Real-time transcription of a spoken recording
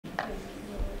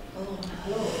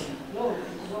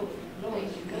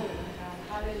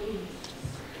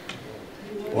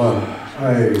Wow.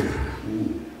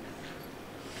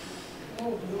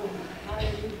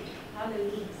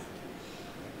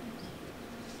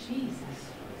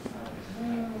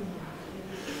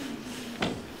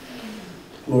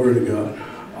 Glory to God.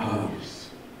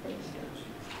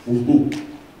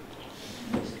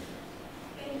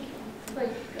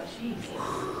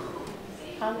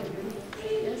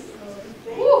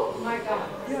 My God.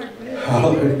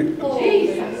 Hallelujah.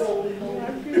 Jesus.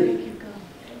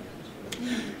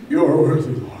 You are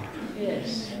worthy, Lord.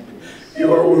 Yes.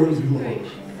 You are worthy, Lord.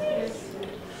 Yes.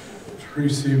 To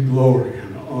receive glory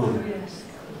and honor. Yes.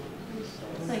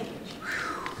 Thank you.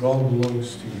 It all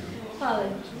belongs to you.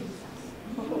 Hallelujah.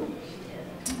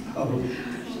 Hallelujah.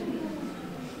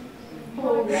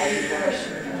 Oh, God, you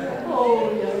worship.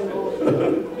 Oh, yeah,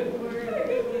 Lord.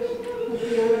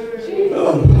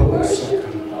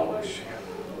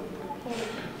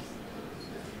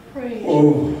 Praise you. Oh,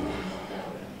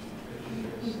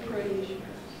 We praise you.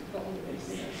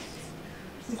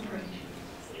 We praise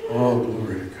you. oh,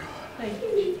 glory to God. Thank you,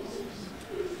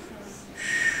 Jesus.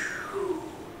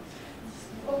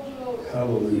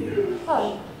 Hallelujah.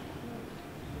 Hallelujah.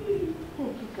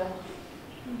 Thank you, God.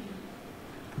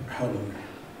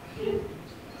 Hallelujah.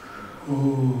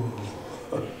 Oh.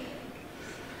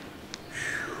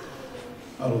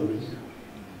 Hallelujah.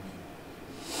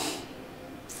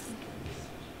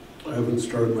 I haven't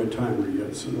started my timer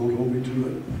yet, so don't hold me to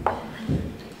it.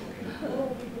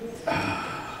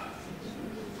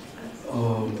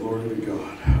 Oh, glory to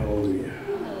God. Hallelujah.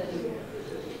 Hallelujah.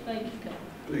 Thank you, God.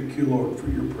 Thank you, Lord, for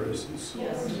your presence.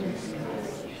 Yes.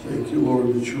 Thank you,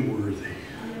 Lord, that you're worthy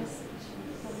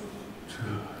to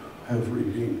have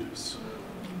redeemed us.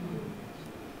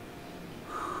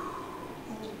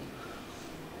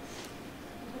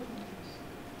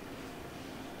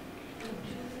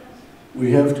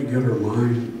 We have to get our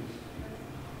mind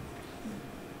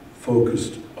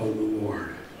focused on the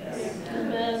Lord.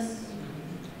 Amen.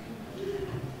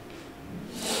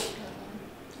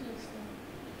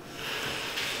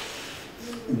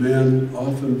 Men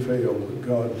often fail, but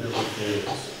God never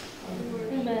fails.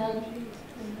 Amen.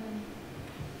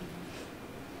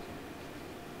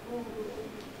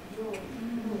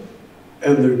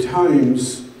 And there are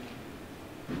times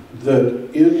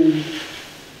that in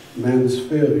man's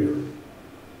failure,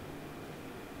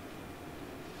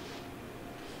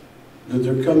 that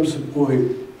there comes a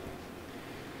point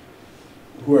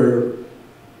where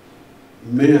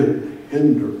men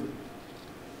hinder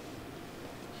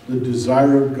the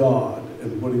desire of God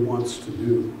and what he wants to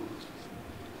do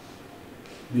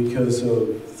because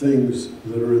of things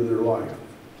that are in their life.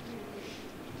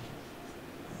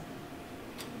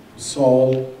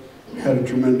 Saul had a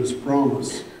tremendous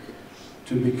promise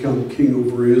to become king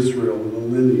over Israel in a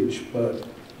lineage, but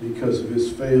because of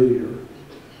his failure,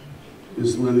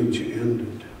 his lineage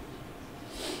ended.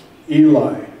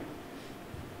 Eli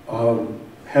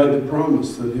had the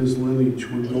promise that his lineage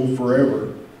would go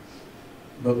forever,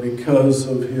 but because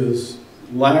of his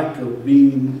lack of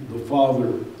being the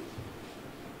father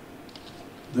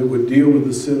that would deal with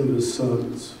the sin of his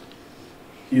sons,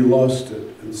 he lost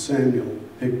it, and Samuel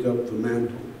picked up the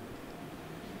mantle.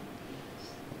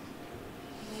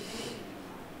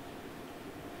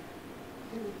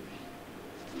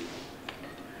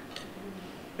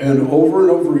 And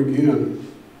over again,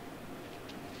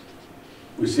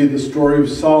 we see the story of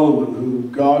Solomon, who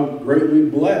God greatly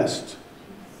blessed.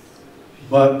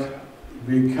 But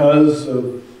because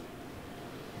of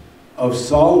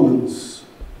Solomon's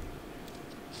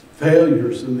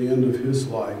failures in the end of his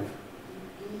life,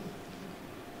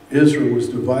 Israel was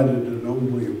divided and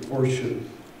only a portion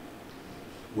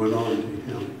went on to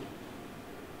him.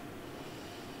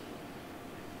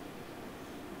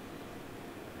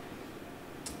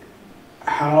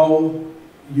 How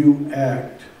you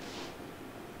act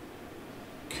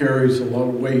carries a lot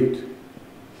of weight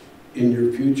in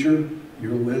your future,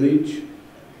 your lineage,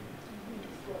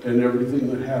 and everything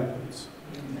that happens.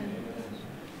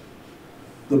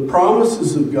 The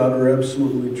promises of God are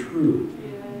absolutely true.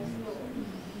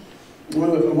 I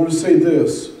want to say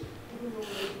this,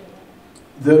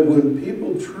 that when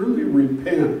people truly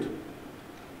repent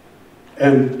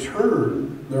and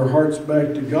turn their hearts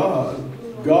back to God,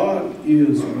 God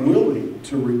is willing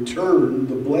to return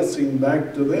the blessing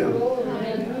back to them.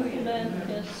 Amen.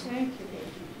 Yes. Thank you.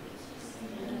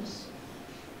 Yes.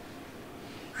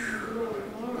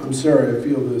 I'm sorry I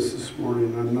feel this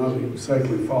morning. I'm not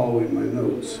exactly following my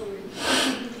notes.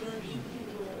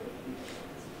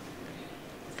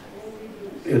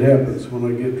 It happens when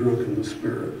I get drunk in the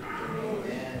Spirit.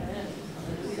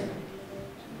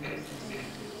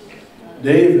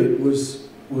 David was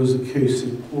a case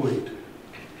in point.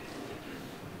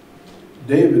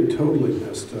 David totally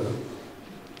messed up.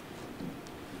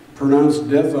 Pronounced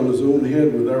death on his own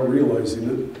head without realizing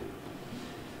it.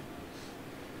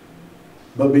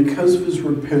 But because of his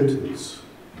repentance,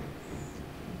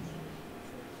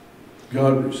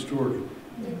 God restored him.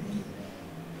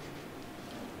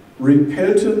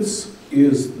 Repentance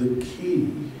is the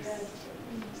key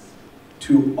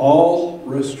to all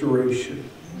restoration.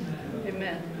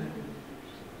 Amen.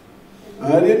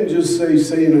 I didn't just say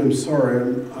saying I'm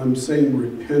sorry, I'm saying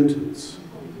repentance.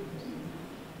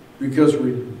 Because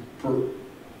when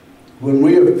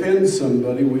we offend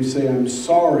somebody, we say, I'm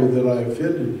sorry that I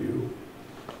offended you.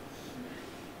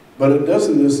 But it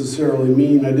doesn't necessarily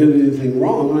mean I did anything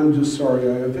wrong. I'm just sorry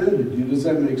I offended you. Does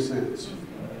that make sense?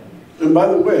 And by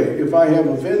the way, if I have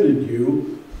offended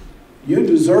you, you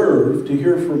deserve to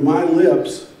hear from my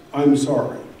lips, I'm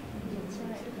sorry.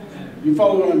 You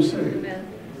follow what I'm saying?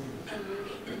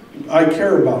 I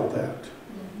care about that.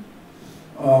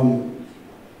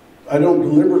 I don't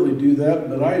deliberately do that,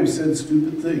 but I have said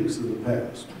stupid things in the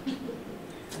past.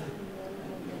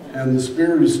 And the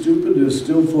spirit of stupid is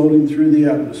still floating through the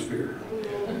atmosphere.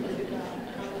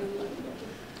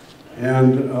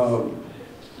 And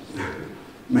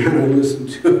man, I listened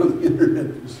to on the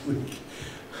internet this week.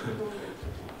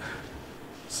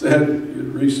 Said it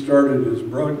restarted his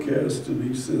broadcast, and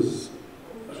he says,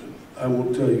 I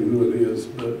won't tell you who it is,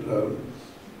 but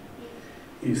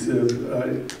he said,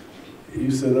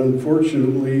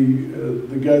 unfortunately,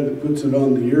 the guy that puts it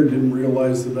on the air didn't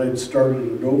realize that I'd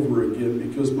started it over again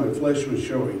because my flesh was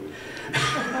showing.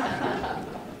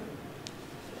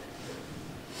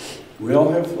 We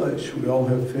all have flesh, we all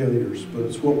have failures, but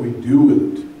it's what we do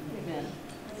with it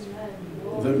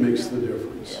that makes the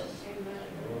difference.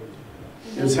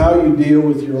 It's how you deal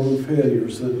with your own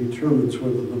failures that determines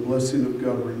whether the blessing of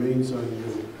God remains on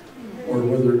you or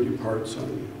whether it departs on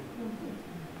you.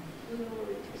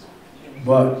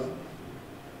 But,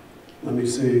 let me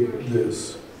say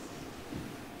this.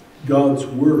 God's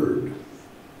Word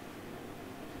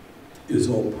is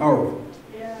all powerful.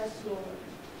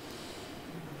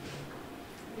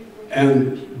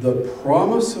 And the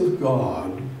promise of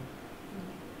God,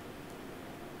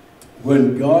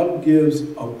 when God gives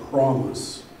a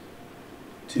promise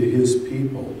to His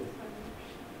people,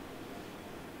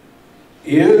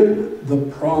 in the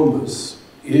promise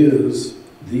is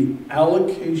the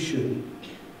allocation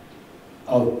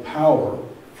of power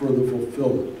for the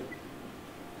fulfillment.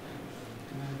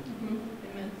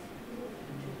 Amen.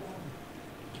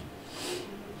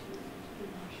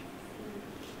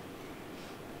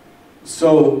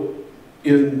 So,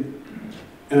 and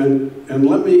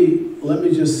let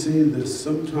me just say this.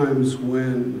 Sometimes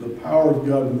when the power of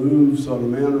God moves on a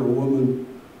man or a woman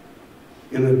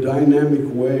in a dynamic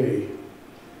way,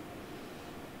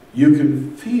 you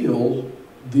can feel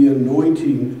the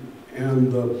anointing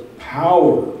and the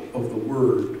power of the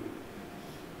Word,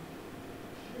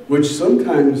 which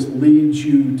sometimes leads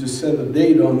you to set a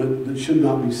date on it that should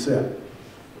not be set.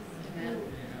 Amen.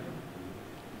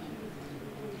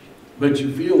 But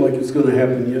you feel like it's going to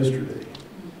happen yesterday.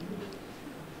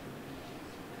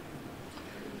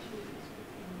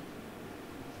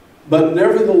 But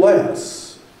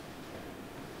nevertheless,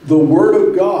 the Word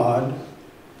of God,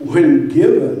 when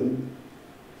given,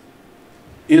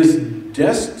 is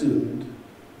destined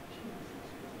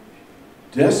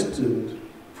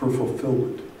for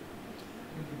fulfillment.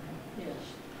 Yes.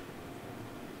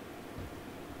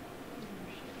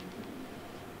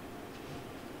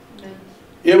 Amen.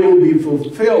 It will be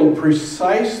fulfilled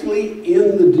precisely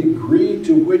in the degree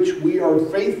to which we are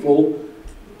faithful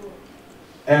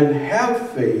and have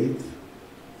faith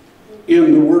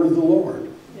in the Word of the Lord.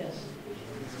 Yes.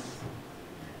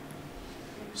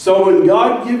 So when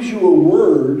God gives you a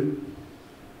word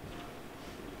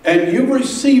and you've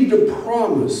received a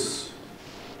promise,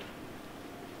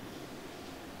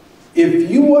 if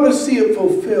you want to see it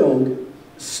fulfilled,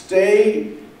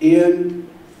 stay in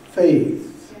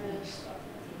faith. Yes.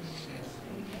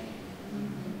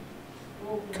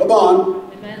 Come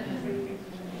on. Amen.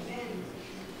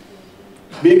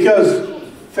 Because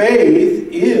faith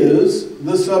is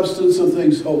the substance of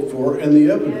things hoped for and the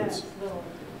evidence.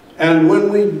 And when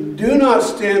we do not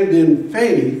stand in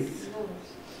faith,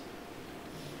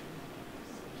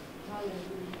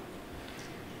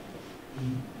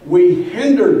 we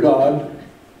hinder God.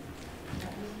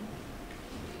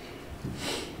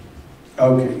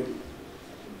 Okay.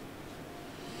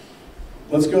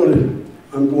 Let's go to,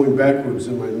 I'm going backwards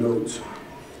in my notes.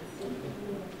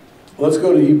 Let's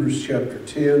go to Hebrews chapter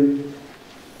 10.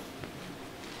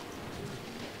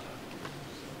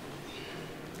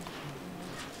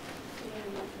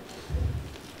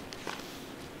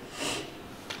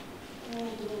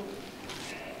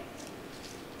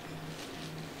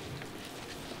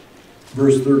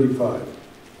 verse 35.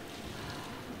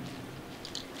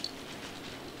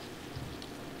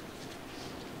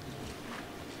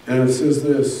 And it says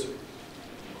this,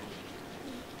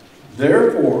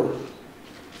 therefore,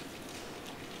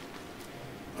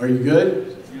 are you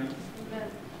good? Amen.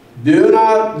 Do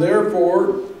not,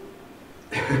 therefore,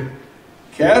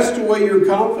 cast away your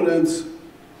confidence,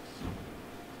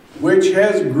 which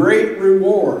has great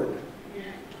reward.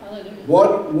 Hallelujah.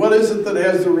 What is it that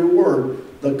has the reward?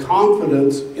 The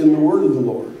confidence in the word of the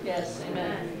Lord. Yes,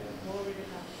 amen. Glory to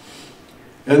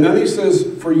God. And then he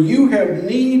says, for you have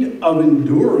need of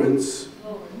endurance,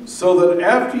 Glory. so that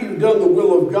after you've done the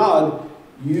will of God,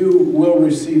 you will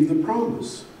receive the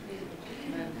promise.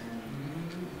 Amen.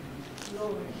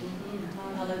 Glory.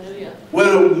 Hallelujah. When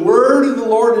a word of the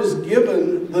Lord is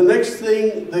given, the next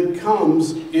thing that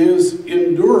comes is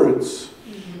endurance.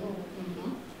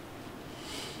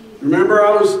 Remember,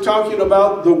 I was talking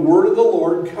about the word of the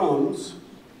Lord comes,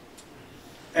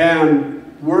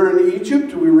 and we're in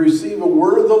Egypt, we receive a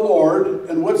word of the Lord,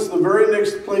 and what's the very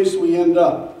next place we end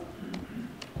up?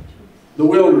 The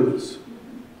wilderness.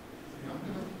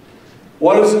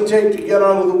 What does it take to get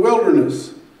out of the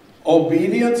wilderness?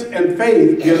 Obedience and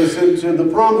faith get us into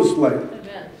the promised land.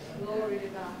 Amen. Glory to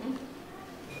God.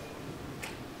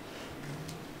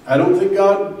 I don't think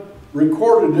God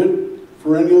recorded it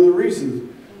for any other reason.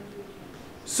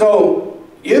 So,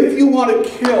 if you want to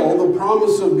kill the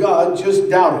promise of God, just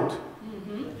doubt it.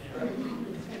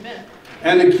 Amen.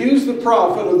 And accuse the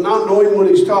prophet of not knowing what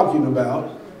he's talking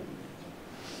about.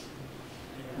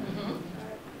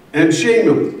 And shame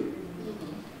him.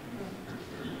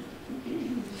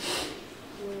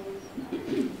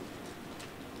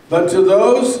 But to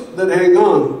those that hang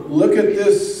on, look at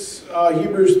this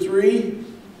Hebrews 3.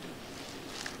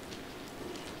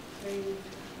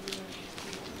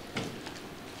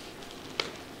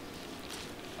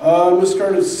 Let's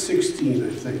start at 16, I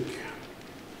think.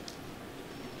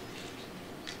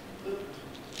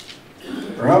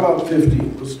 Or how about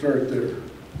 15? Let's start there.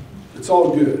 It's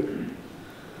all good.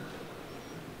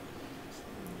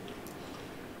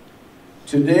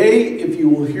 Today, if you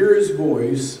will hear his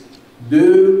voice,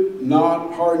 do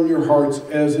not harden your hearts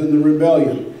as in the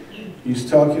rebellion. He's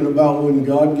talking about when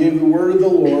God gave the word of the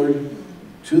Lord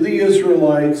to the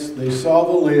Israelites. They saw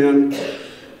the land.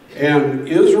 And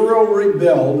Israel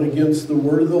rebelled against the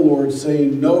word of the Lord,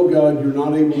 saying, no, God, you're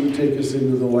not able to take us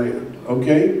into the land.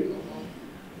 Okay?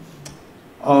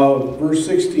 Verse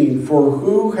 16, for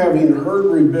who, having heard,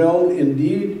 rebelled,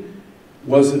 indeed,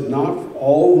 was it not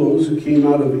all those who came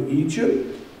out of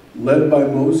Egypt, led by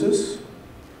Moses?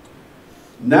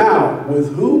 Now,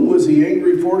 with whom was he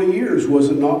angry 40 years? Was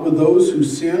it not with those who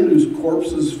sinned, whose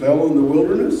corpses fell in the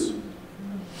wilderness?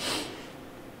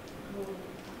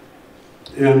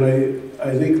 And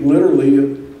I think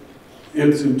literally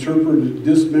it's interpreted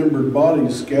dismembered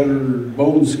bodies scattered,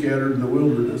 bones scattered in the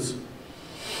wilderness.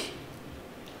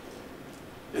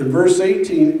 In verse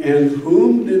 18, and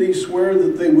whom did he swear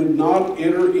that they would not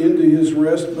enter into his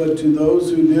rest, but to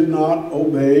those who did not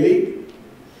obey?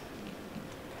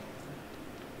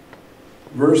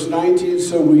 Verse 19,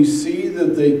 so we see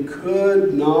that they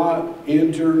could not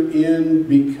enter in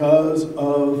because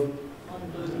of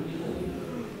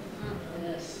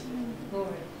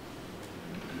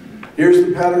Here's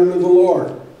the pattern of the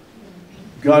Lord.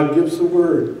 God gives the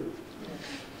word.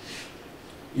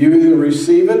 You either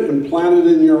receive it and plant it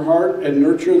in your heart and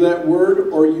nurture that word,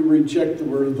 or you reject the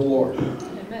word of the Lord.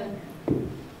 Amen.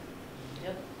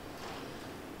 Yep.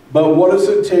 But what does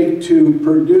it take to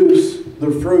produce the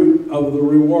fruit of the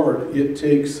reward? It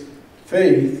takes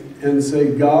faith and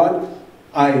say, God,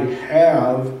 I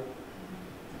have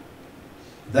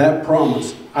that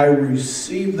promise. I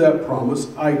receive that promise.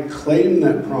 I claim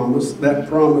that promise. That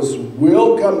promise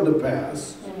will come to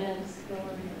pass. Amen. Glory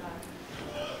to God.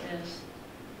 Yes.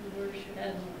 We worship.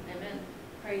 Amen.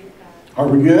 Praise God. Are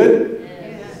we good?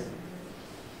 Yes.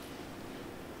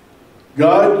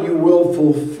 God, you will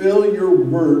fulfill your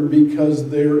word because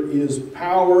there is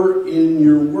power in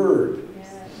your word.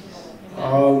 Yes.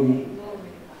 Glory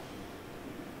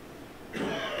to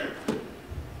God.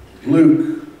 Luke.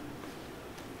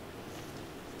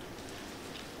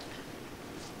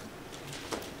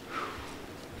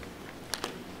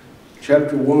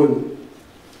 Chapter 1.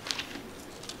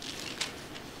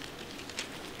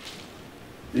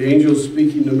 The angel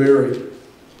speaking to Mary.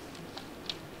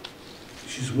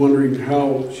 She's wondering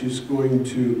how she's going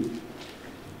to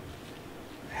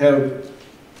have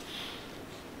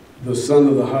the Son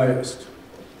of the Highest.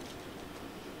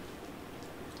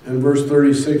 And verse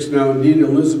 36, now indeed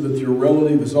Elizabeth, your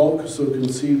relative, has also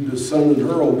conceived a son in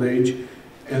her old age,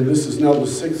 and this is now the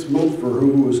 6th month for her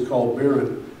who was called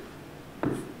barren.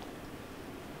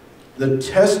 The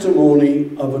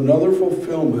testimony of another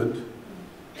fulfillment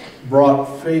brought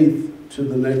faith to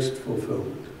the next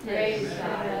fulfillment. Praise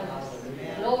God.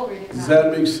 Glory to God. Does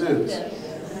that make sense? Yes.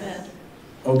 Amen.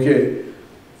 Okay.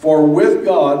 For with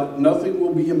God, nothing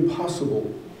will be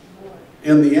impossible.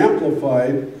 In the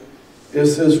Amplified, it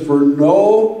says, for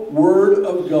no word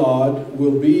of God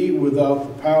will be without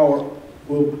the power.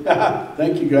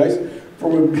 Thank you guys. For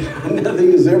with God,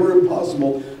 nothing is ever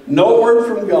impossible. No word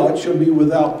from God shall be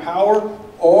without power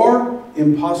or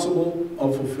impossible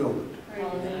of fulfillment.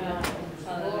 Hallelujah.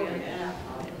 Hallelujah.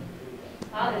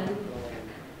 Hallelujah.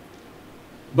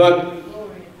 But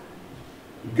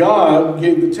God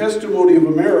gave the testimony of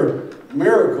a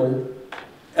miracle,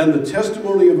 and the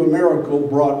testimony of a miracle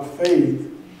brought faith,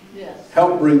 Yes.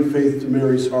 helped bring faith to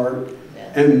Mary's heart,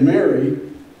 Yes. and Mary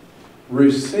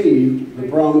received the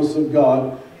promise of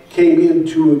God, came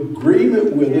into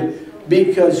agreement with it,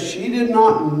 because she did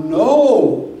not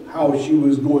know how she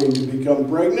was going to become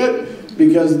pregnant,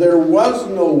 because there was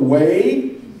no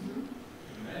way.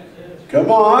 Come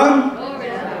on. Glory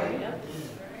to God. Yep.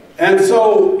 And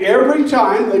so every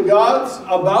time that God's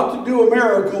about to do a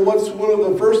miracle, what's one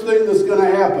of the first things that's going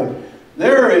to happen?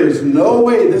 There is no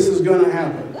way this is going to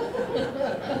happen.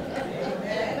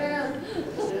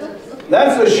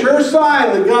 That's a sure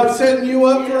sign that God's setting you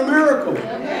up for a miracle.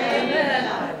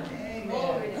 Amen.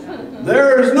 Glory to God.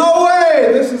 There is no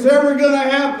way this is ever going to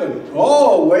happen.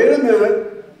 Oh, wait a minute.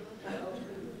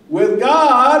 With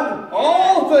God,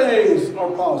 all things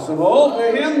are possible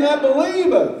to him that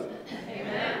believeth.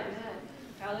 Amen.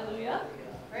 Hallelujah.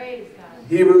 Praise God.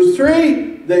 Hebrews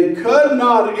 3, they could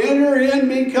not enter in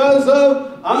because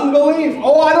of unbelief.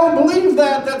 Oh, I don't believe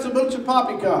that. That's a bunch of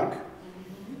poppycock.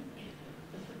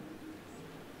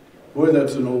 Boy,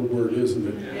 that's an old word, isn't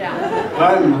it? Yeah.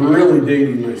 I'm really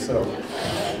dating myself.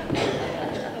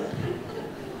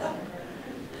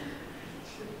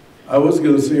 I was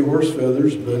going to say horse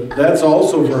feathers, but that's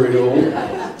also very old.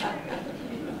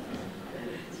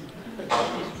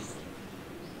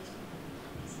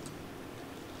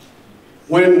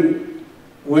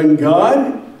 When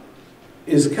God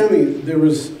is coming, there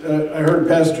was, I heard a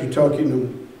pastor talking to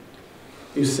him.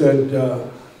 He said,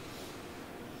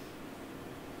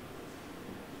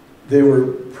 they were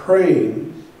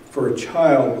praying for a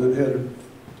child that had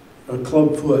a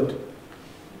club foot.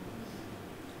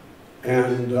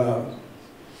 And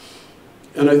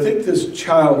I think this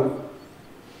child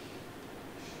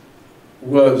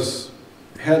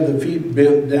had the feet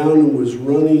bent down and was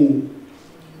running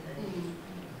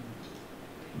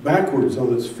backwards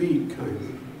on its feet, kind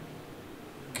of.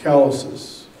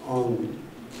 Calluses on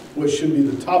what should be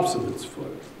the tops of its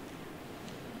foot.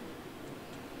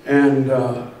 And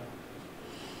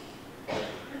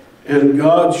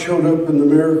God showed up in the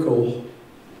miracle,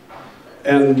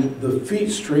 and the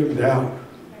feet straightened out.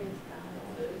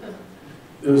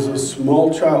 It was a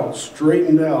small child,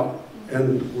 straightened out,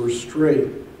 and were straight.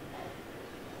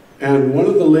 And one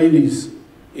of the ladies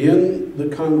in the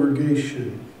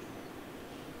congregation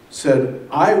said,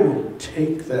 I will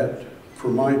take that for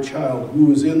my child who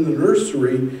was in the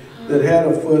nursery that had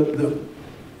a foot that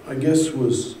I guess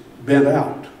was bent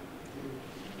out.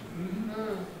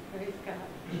 Praise God.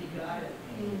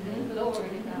 Glory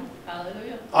to God.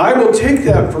 Hallelujah. I will take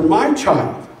that for my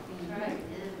child. That's right.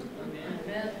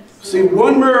 Amen. See,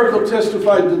 one miracle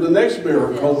testified to the next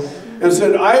miracle and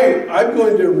said, I'm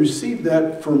going to receive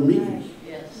that for me.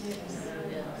 Yes. Yes.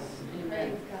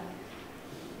 Amen.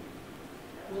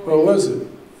 What was it?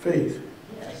 Faith.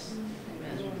 Yes.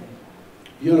 Amen.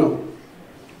 You know.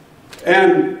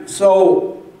 And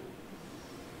so,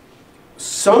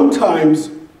 sometimes,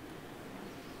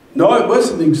 no, it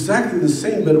wasn't exactly the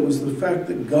same, but it was the fact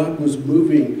that God was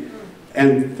moving.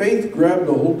 And faith grabbed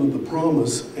a hold of the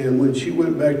promise, and when she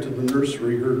went back to the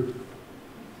nursery, her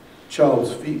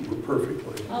child's feet were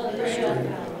perfectly straight.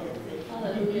 Hallelujah.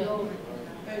 Hallelujah.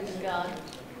 Praise God.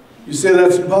 You say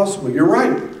that's impossible. You're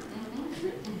right.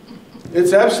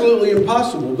 It's absolutely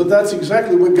impossible, but that's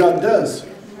exactly what God does.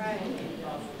 Right.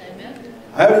 Amen.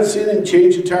 I haven't seen him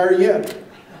change a tire yet.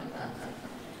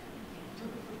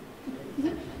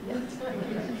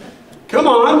 Come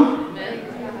on. Amen.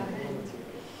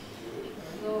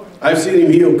 Glory. I've seen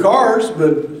him heal cars,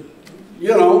 but,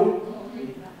 you know,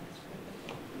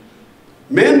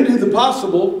 men do the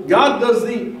possible. God does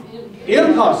the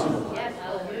impossible. Yes.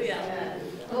 Hallelujah.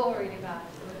 Glory to God.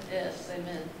 Yes.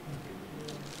 Amen.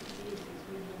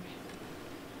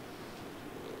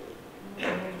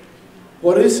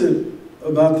 What is it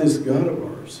about this God of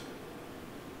ours?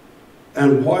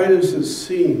 And why does it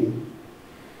seem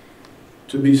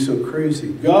to be so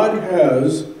crazy. God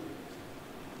has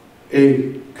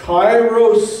a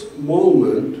kairos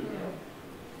moment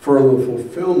for the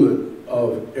fulfillment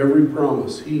of every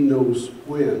promise. He knows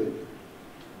when,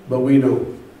 but we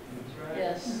don't.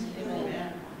 Yes.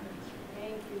 Amen.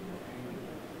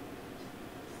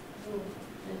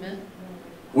 Amen.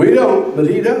 We don't, but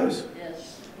He does.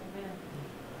 Yes.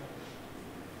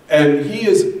 And He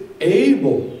is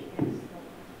able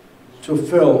to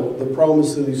fulfill the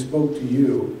promise that He spoke to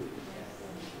you.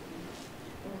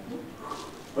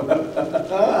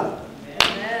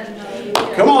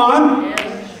 Come on.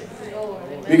 Yes. Lord.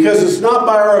 Amen. Because it's not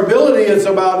by our ability, it's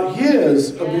about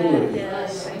His ability.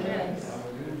 Yes. Amen.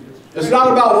 It's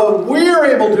not about what we're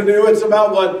able to do, it's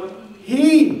about what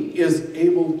He is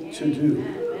able to do.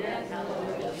 Amen.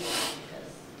 Hallelujah.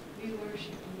 We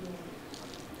worship you.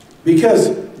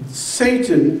 Because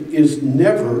Satan is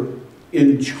never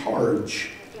in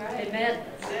charge. That's right. Amen.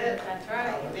 That's it. That's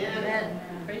right. Amen.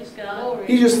 Praise God.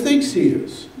 He just thinks he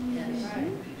is. Yes.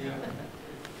 Right.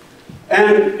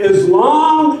 And as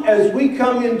long as we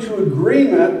come into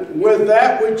agreement with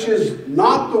that which is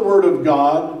not the Word of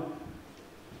God,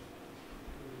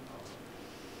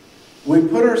 we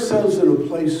put ourselves in a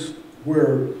place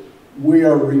where we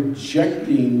are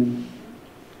rejecting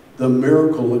the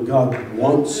miracle that God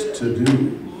wants to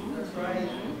do. That's right.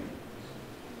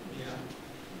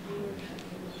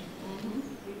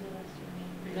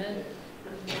 Amen.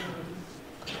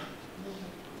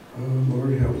 Oh,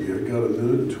 Lord help me, I got a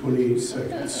minute and 28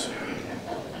 seconds.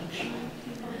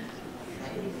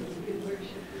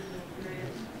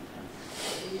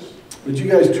 But you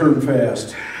guys turn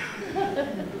fast.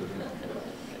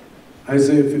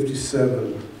 Isaiah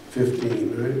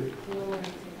 57:15,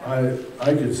 right?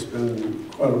 I could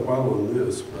spend quite a while on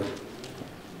this, but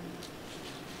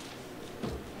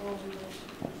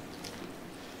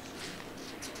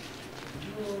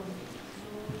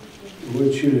I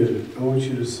want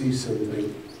you to see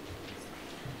something.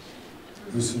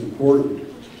 This is important.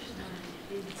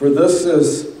 For thus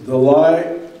says the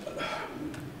lie.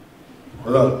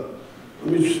 Let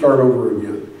me start over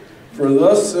again. For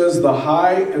thus says the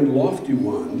high and lofty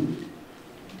one.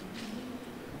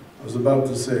 I was about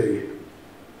to say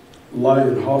lie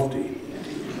and hofty.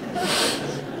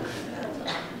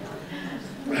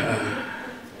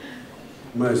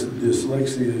 My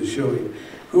dyslexia is showing.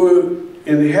 Who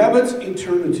inhabits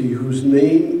eternity, whose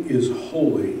name is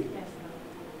holy.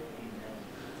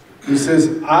 He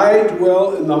says, I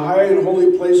dwell in the high and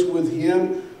holy place with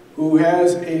him who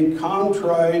has a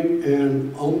contrite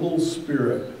and humble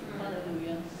spirit.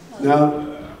 Hallelujah. Now,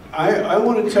 I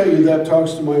want to tell you that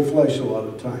talks to my flesh a lot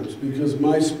of times because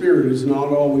my spirit is not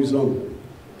always humble.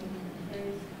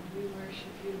 We worship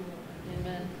you.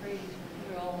 Amen. Praise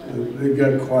you. You're all that way. It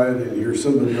got quiet in here.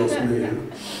 Somebody else may have.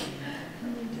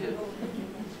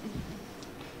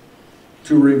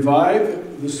 To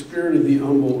revive the spirit of the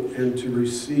humble and to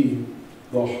receive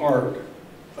the heart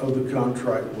of the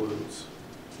contrite ones.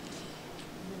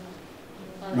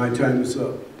 My time is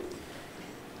up.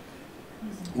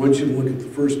 I want you to look at the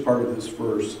first part of this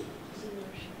verse.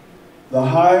 The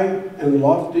high and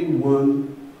lofty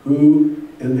one who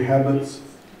inhabits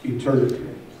eternity.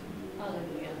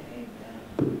 Hallelujah.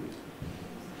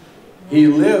 He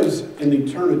lives in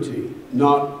eternity,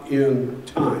 not in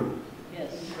time.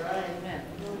 Yes. Amen.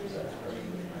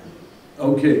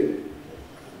 Okay.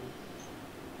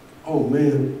 Oh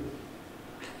man,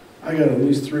 I got at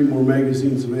least 3 more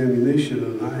magazines of ammunition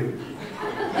and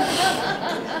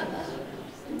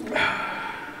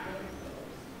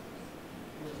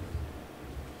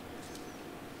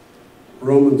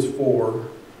Romans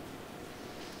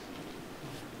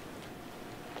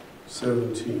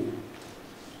 4:17.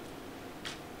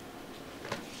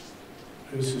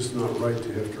 It's just not right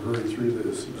to have to hurry through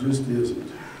this. It just isn't.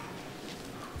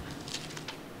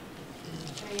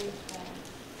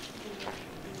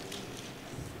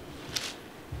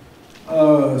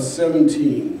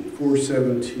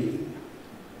 4:17.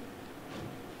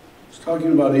 It's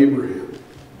talking about Abraham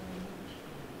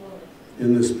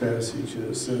in this passage, and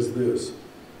it says this.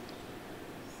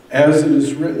 As it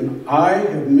is written, I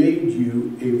have made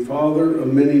you a father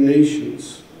of many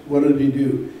nations. What did he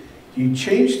do? He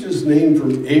changed his name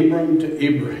from Abram to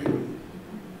Abraham.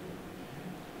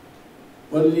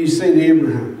 What did he say to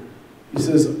Abraham? He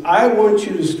says, I want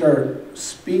you to start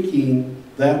speaking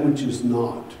that which is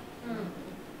not.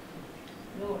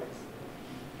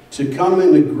 To come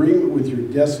in agreement with your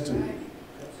destiny.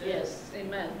 Yes.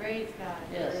 Amen. Praise God.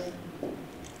 Yes.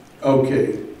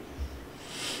 Okay.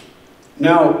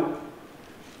 Now,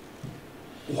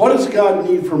 what does God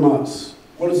need from us?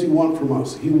 What does He want from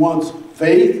us? He wants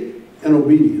faith and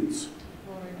obedience.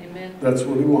 That's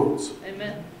what he wants.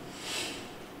 Amen.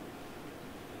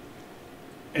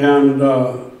 And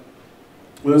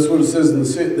that's what it says in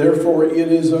the, therefore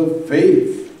it is of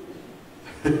faith.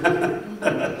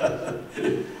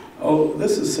 Oh,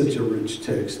 this is such a rich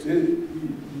text. You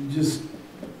just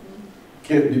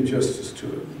can't do justice to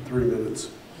it in 3 minutes.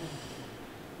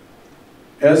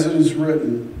 As it is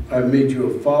written, I've made you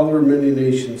a father of many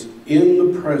nations in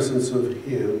the presence of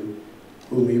him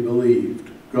whom he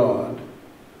believed, God.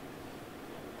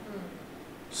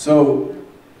 So,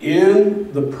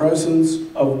 in the presence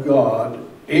of God,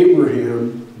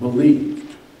 Abraham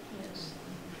believed. Yes.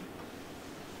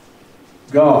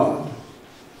 God,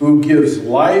 who gives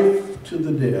life to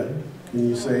the dead, can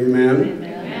you say amen?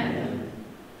 Amen.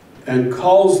 And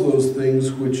calls those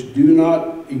things which do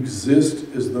not exist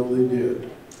as though they did.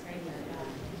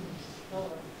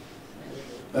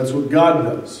 That's what God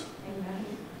does.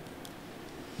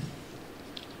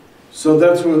 So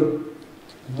that's what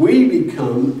we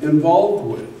become involved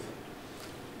with.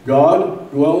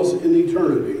 God dwells in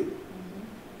eternity.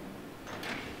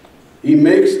 He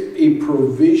makes a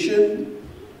provision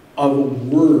of a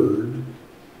word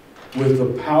with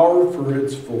the power for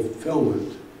its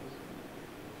fulfillment.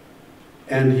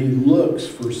 And he looks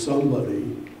for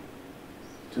somebody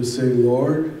to say,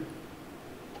 Lord,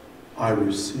 I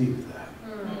receive that.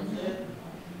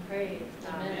 Praise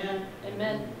God. Amen.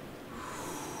 Amen.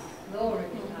 Glory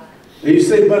to God. And you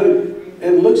say, but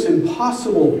it looks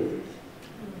impossible.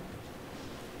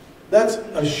 That's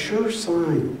a sure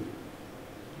sign.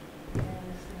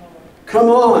 Come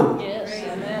on. Yes.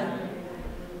 Amen.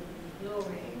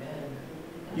 Glory.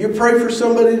 You pray for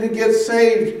somebody to get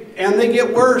saved, and they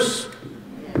get worse.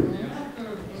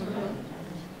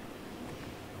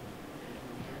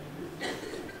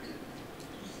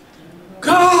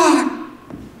 God!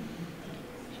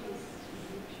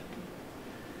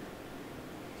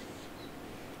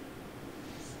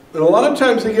 And a lot of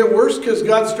times they get worse because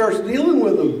God starts dealing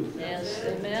with them. Yes.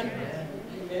 Amen.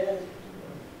 Yes.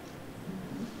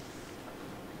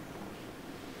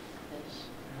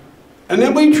 And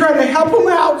then we try to help them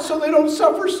out so they don't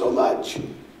suffer so much.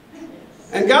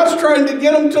 And God's trying to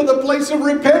get them to the place of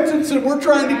repentance, and we're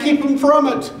trying to keep them from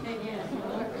it.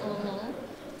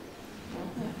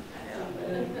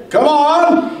 Come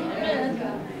on!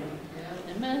 Amen.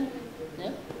 Amen.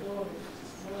 Yep.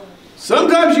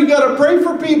 Sometimes you got to pray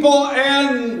for people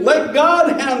and let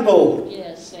God handle.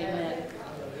 Yes. Amen.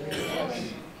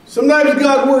 Yes. Sometimes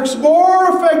God works more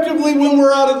effectively when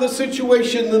we're out of the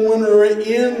situation than when we're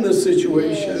in the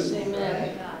situation. Yes.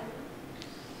 Amen.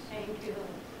 Thank you.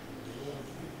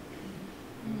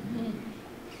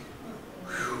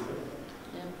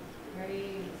 Yep.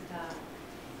 Praise God.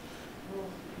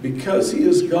 Because he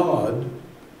is God,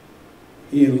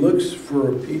 he looks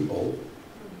for a people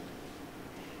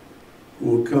who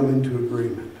will come into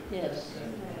agreement. Yes.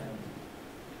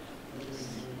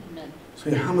 Amen.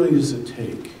 Say, how many does it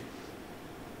take?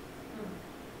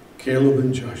 Caleb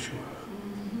and Joshua.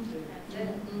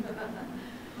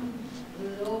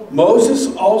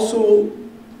 Moses also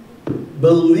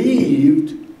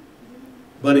believed,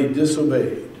 but he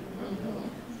disobeyed.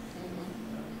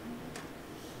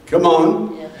 Come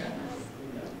on. Yes.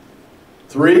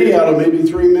 3 out of maybe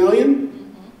 3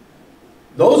 million?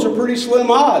 Those are pretty slim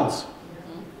odds.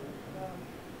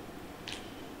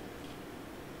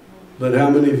 But how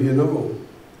many of you know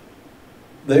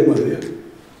they went in?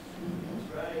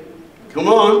 Come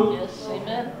on. Yes.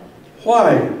 Amen.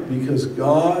 Why? Because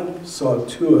God saw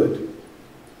to it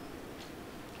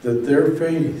that their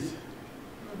faith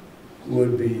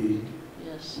would be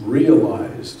Yes.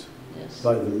 realized Yes.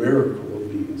 by the miracle of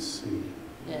being seen.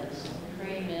 Yes.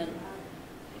 Amen.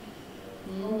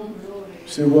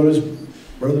 See, what is,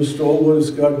 Brother Stoll, what is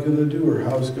God going to do, or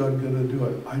how is God going to do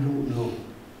it? I don't know.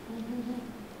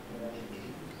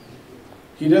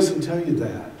 He doesn't tell you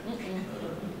that.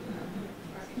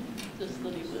 Just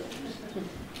that he will.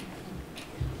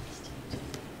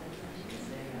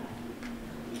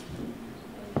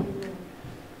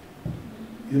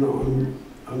 You know,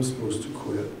 I'm supposed to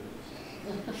quit.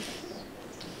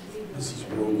 This is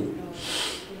wrong.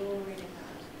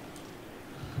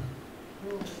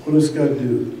 What does God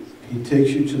do? He takes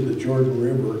you to the Jordan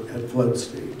River at flood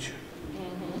stage.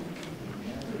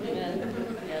 Amen.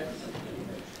 Yes.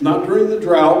 Not during the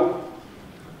drought.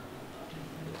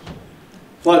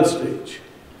 Flood stage.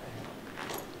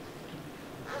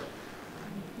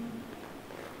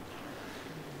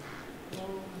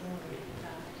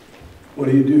 What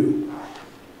do?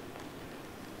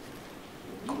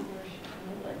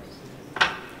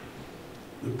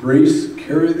 The priests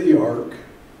carry the ark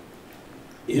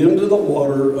into the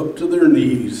water up to their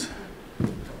knees.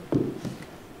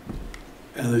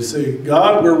 And they say,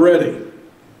 God, we're ready.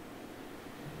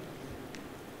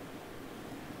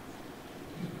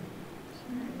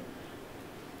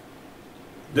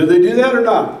 Did they do that or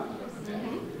not?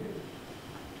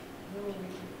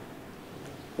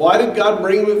 Why did God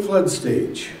bring them at flood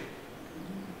stage?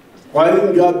 Why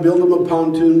didn't God build them a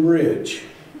pontoon bridge?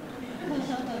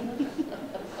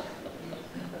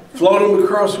 Float them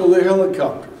across with a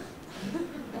helicopter?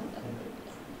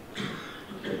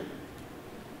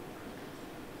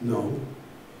 No,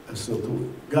 that's not the way.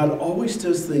 God always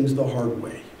does things the hard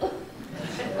way.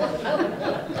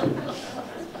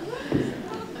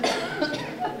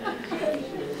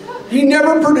 He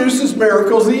never produces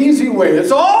miracles the easy way.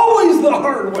 It's always the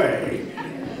hard way.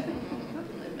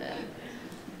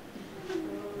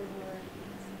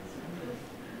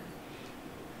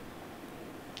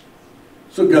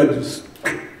 So God just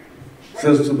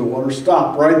says to the water,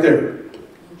 stop right there.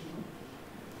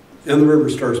 And the river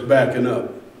starts backing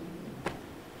up.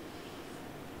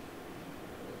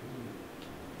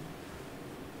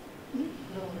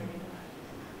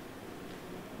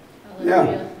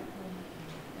 Yeah.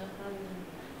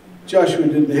 Joshua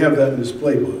didn't have that in his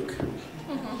playbook.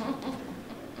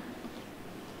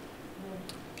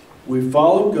 We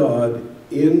follow God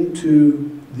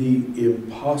into the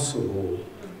impossible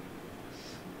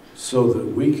so that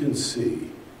we can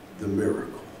see the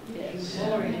miracle. Yes.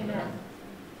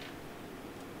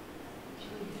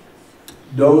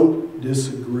 Don't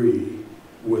disagree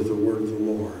with the word of the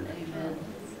Lord. Amen.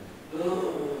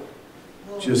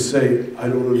 Just say, I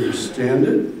don't understand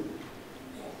it.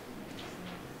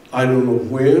 I don't know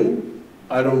when.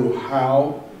 I don't know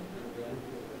how.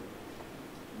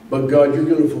 But God, you're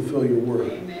going to fulfill your word.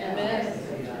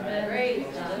 Amen. Praise.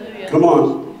 Hallelujah. Come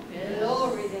on.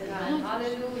 Glory to God.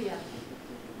 Hallelujah.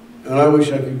 And I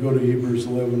wish I could go to Hebrews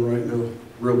 11 right now,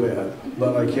 real bad,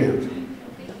 but I can't.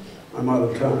 I'm out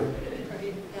of time.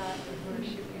 Praise God. We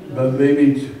worship you. But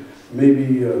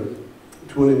maybe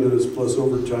 20 minutes plus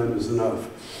overtime is enough.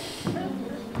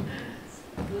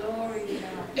 Glory to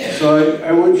God. So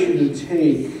I want you to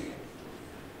take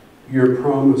your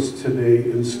promise today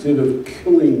instead of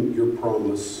killing your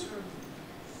promise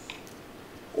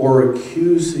or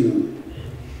accusing.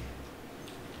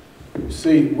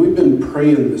 See, we've been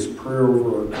praying this prayer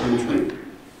over our country.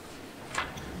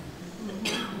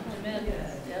 Amen.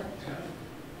 Yep.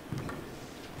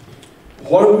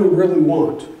 What do we really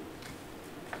want?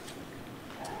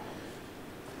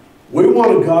 We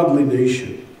want a godly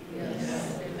nation.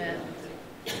 Yes. Amen.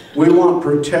 We want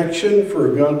protection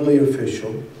for a godly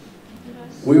official.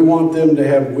 We want them to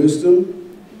have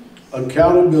wisdom,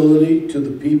 accountability to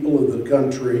the people of the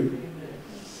country.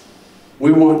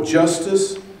 We want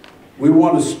justice. We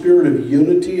want a spirit of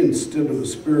unity instead of a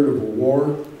spirit of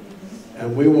war.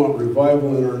 And we want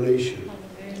revival in our nation.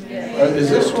 Is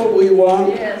this what we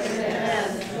want? Yes.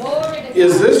 Amen. Glory to God.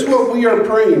 Is this what we are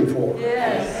praying for?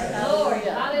 Yes. Glory.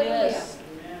 Hallelujah. Hallelujah. Yes.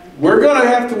 We're going to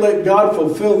have to let God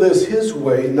fulfill this His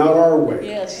way, not our way.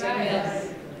 Yes.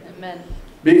 Amen. Amen.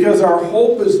 Because our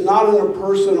hope is not in a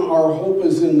person, our hope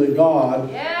is in the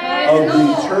God Yes, of the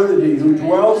Lord. eternity, who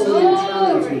dwells in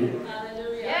eternity.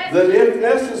 Hallelujah. Yes. That if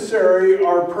necessary,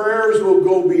 our prayers will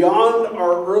go beyond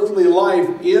our earthly life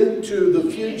into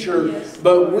the future,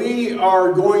 but we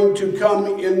are going to come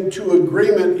into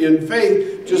agreement in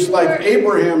faith, just like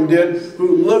Abraham did,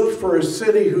 who looked for a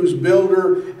city whose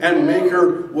builder and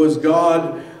maker was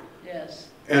God, Yes.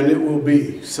 and it will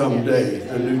be someday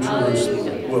the New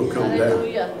Jerusalem will come down.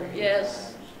 Hallelujah.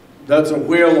 Yes. That's a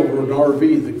whale over an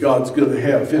RV that God's going to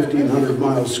have 1,500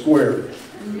 miles square.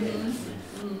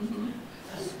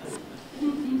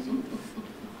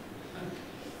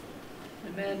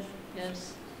 Amen.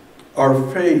 Yes.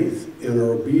 Our faith and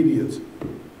our obedience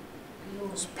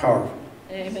is powerful.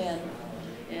 Amen.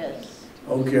 Yes.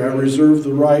 Okay, I reserve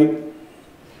the right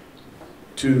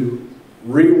to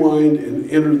rewind and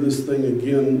enter this thing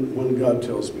again when God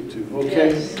tells me to. Okay?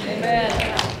 Yes. Amen.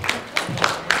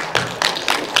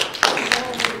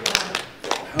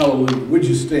 Hallelujah. Would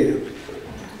you stand?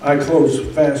 I close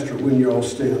faster when you all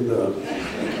stand up.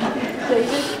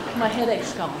 David, my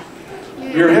headache's gone.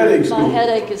 Your headache's My gone.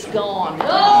 headache is gone.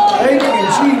 Thank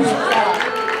you, Jesus.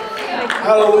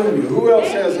 Hallelujah. Who else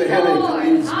has a headache that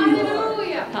needs healing?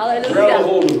 Hallelujah. Grab a Hallelujah.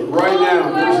 hold of it right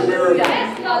now. There's a miracle.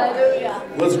 Hallelujah.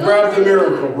 Let's grab the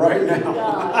miracle right now.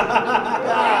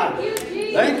 God.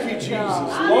 Thank you, Jesus.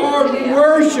 Lord, we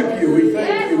worship you. We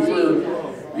thank you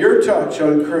for your touch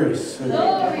on Chris.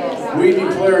 And we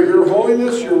declare your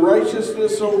holiness, your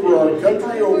righteousness over our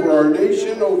country, over our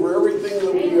nation, over everything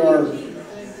that we are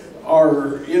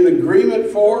are in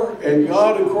agreement for, and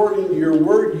God, according to your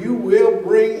word, you will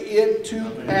bring it to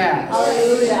pass.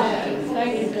 Hallelujah.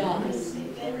 Thank you, God.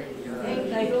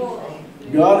 Thank you.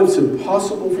 God, it's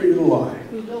impossible for you to lie.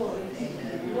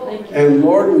 Thank you. And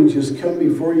Lord, we just come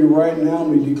before you right now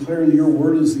and we declare that your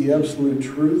word is the absolute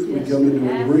truth. We come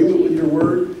into agreement with your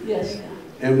word, Yes, God.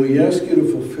 and we ask you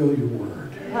to fulfill your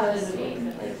word. Hallelujah. Thank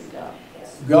you, God.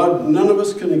 God, none of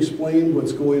us can explain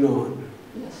what's going on.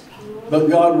 Yes, God. But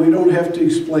God, we don't have to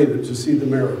explain it to see the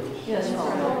miracle. Yes,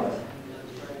 Lord.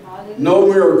 No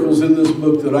miracles in this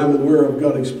book that I'm aware of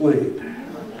got explained.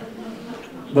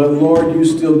 But Lord, you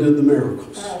still did the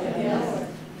miracles. Yes.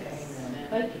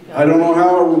 Thank you, God. I don't know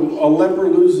how a leper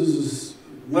loses his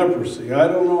leprosy. I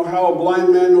don't know how a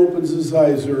blind man opens his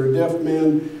eyes or a deaf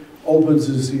man opens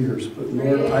his ears. But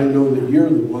Lord, I know that you're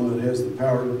the one that has the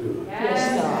power to do it.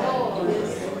 Yes,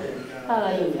 God.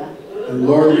 Hallelujah. And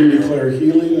Lord, we declare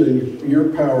healing and your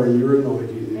power and your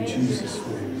anointing in Jesus'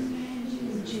 name.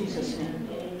 In Jesus'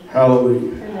 name.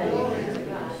 Hallelujah.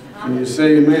 Amen. Can you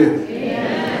say amen?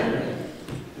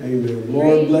 Amen.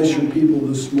 Lord, bless your people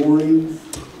this morning.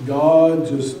 God,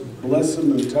 just bless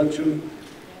them and touch them.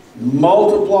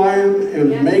 Multiply them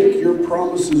and make your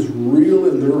promises real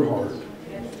in their heart.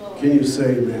 Can you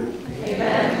say amen?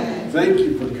 Amen. Thank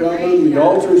you for coming. The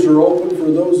altars are open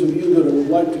for those of you that would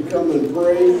like to come and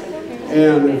pray.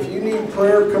 And if you need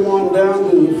prayer, come on down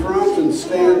to the front and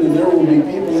stand, and there will be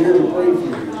people here to pray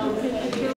for you.